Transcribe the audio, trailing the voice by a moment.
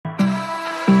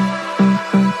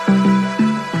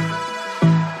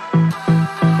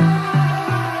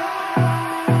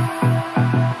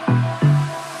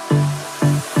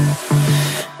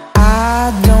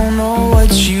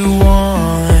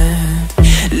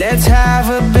Let's have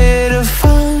a bit of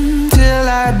fun till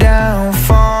I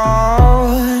downfall.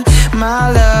 My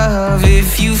love,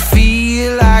 if you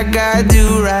feel like I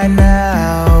do right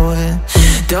now,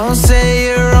 don't say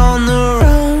you're on the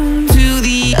run to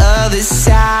the other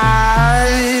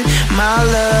side, my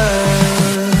love.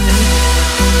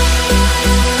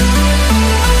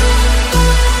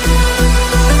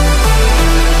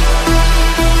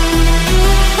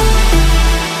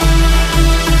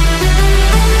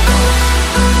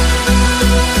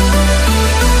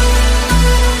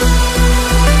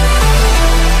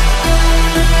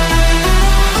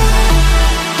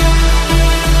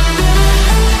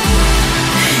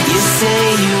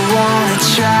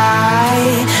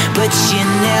 But you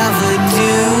never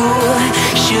do.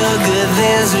 Sugar,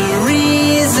 there's a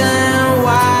reason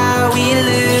why we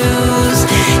lose.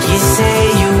 You say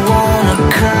you wanna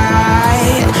cry,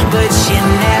 but you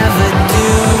never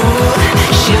do.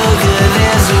 Sugar,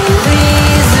 there's a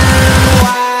reason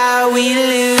why we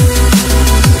lose.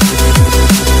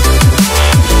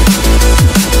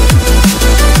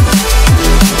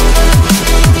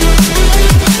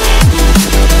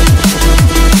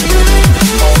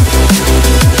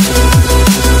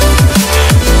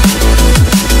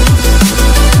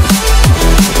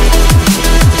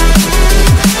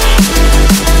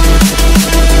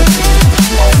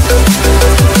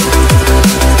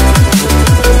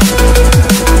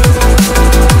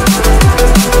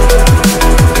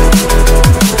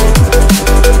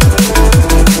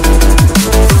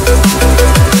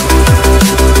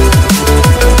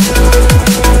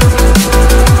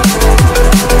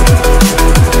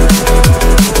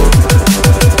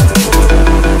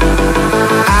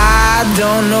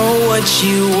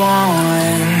 You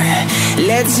want.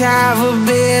 Let's have a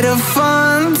bit of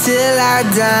fun till I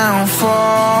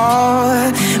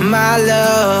downfall. My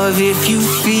love, if you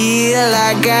feel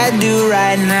like I do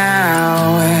right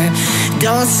now,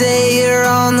 don't say you're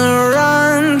on the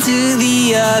run to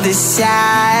the other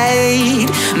side,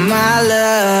 my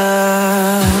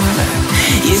love.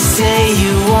 You say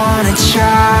you wanna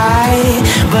try,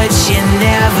 but you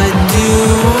never do.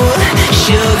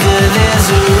 Sugar,